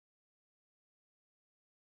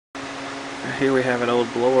here we have an old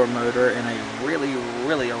blower motor in a really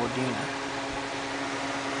old unit.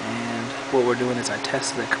 And what we're doing is I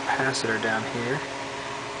tested the capacitor down here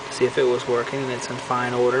to see if it was working, and it's in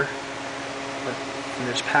fine order. And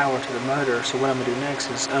there's power to the motor, so what I'm going to do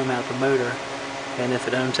next is ohm out the motor, and if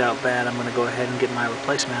it ohms out bad, I'm going to go ahead and get my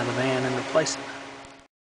replacement out of the van and replace it.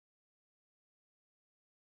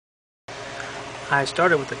 I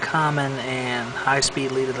started with the common and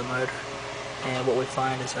high-speed lead of the motor, and what we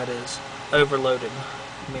find is that is overloaded,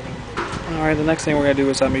 meaning alright, the next thing we're going to do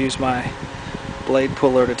is I'm going to use my blade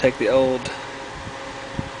puller to take the old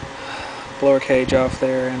blower cage off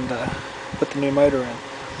there and put the new motor in.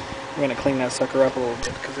 We're going to clean that sucker up a little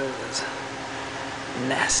bit because it is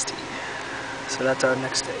nasty. So that's our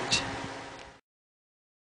next stage.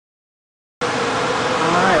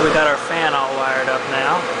 Alright, we got our fan all wired up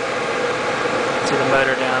now. See the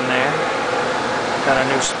motor down there. Got our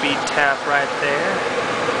new speed tap right there.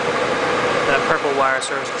 That purple wire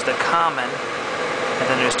serves as the common, and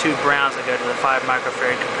then there's two browns that go to the 5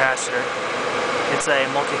 microfarad capacitor. It's a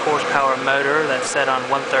multi-horsepower motor that's set on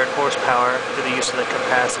 1/3 horsepower through the use of the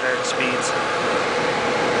capacitor and speeds.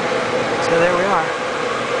 So there we are.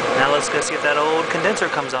 Now let's go see if that old condenser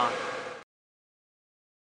comes on.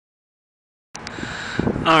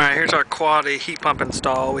 Alright, here's our quality heat pump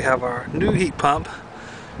install. We have our new heat pump,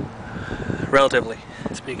 relatively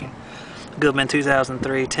speaking. Goodman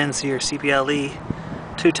 2003 10-seer CPLE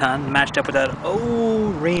 2-ton, matched up with that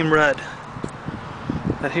old ream rud.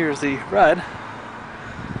 But here's the rud.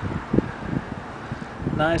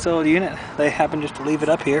 Nice old unit. They happen just to leave it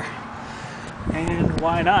up here, and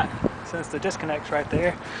why not? Since the disconnect's right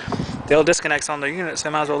there, the old disconnect's on the unit, so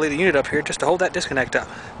I might as well leave the unit up here just to hold that disconnect up.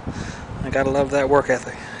 I gotta love that work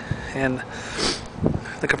ethic. And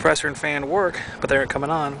the compressor and fan work, but they aren't coming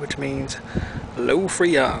on, which means low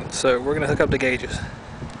freon. So we're gonna hook up the gauges.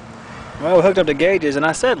 Well, we hooked up the gauges, and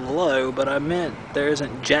I said low, but I meant there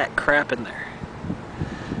isn't jack crap in there.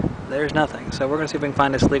 There's nothing. So we're gonna see if we can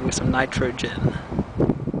find this leak with some nitrogen.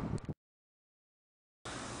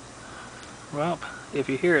 Well, if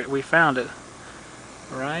you hear it, we found it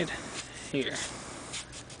right here.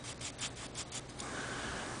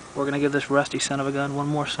 We're going to give this rusty son of a gun one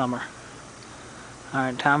more summer.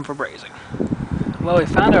 Alright, time for brazing. Well, we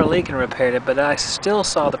found our leak and repaired it, but I still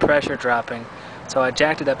saw the pressure dropping, so I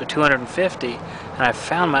jacked it up to 250, and I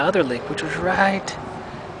found my other leak, which was right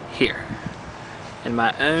here, in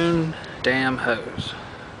my own damn hose.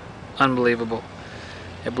 Unbelievable.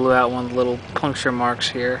 It blew out one of the little puncture marks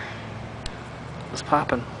here. It was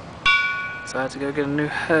popping. So I had to go get a new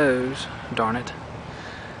hose, darn it.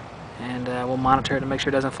 And we'll monitor it to make sure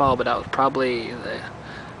it doesn't fall, but that was probably the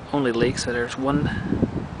only leak. So there's one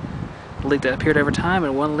leak that appeared over time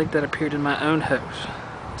and one leak that appeared in my own hose.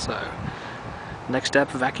 So next step,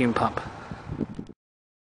 vacuum pump.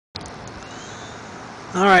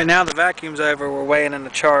 Alright, now the vacuum's over, we're weighing in the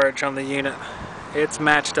charge on the unit. It's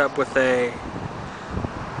matched up with a,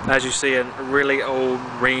 as you see, a really old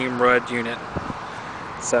ream rud unit.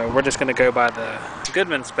 So we're just going to go by the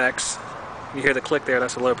Goodman specs. You hear the click there,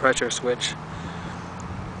 that's a low pressure switch.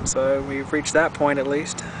 So we've reached that point at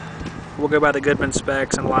least. We'll go by the Goodman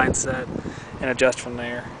specs and line set and adjust from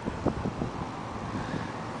there.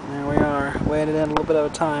 There we are, weighing it in a little bit at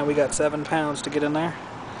a time. We got 7 pounds to get in there.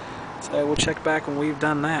 So we'll check back when we've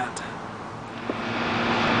done that.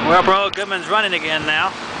 Well, bro, Goodman's running again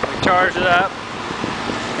now. We charged it up,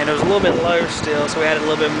 and it was a little bit low still, so we added a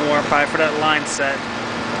little bit more probably for that line set.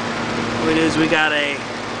 What it is, we got a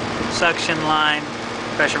suction line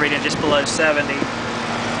pressure reading just below 70,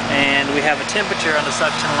 and we have a temperature on the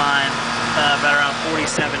suction line about around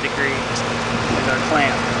 47 degrees with our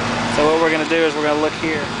clamp. So what we're going to do is we're going to look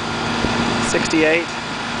here, 68,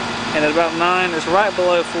 and at about 9 it's right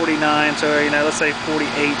below 49, so let's say 48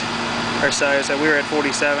 or so. So we were at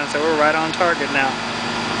 47, so we're right on target now.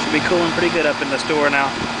 Should be cooling pretty good up in the store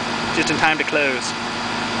now, just in time to close.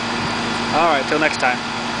 Alright, till next time.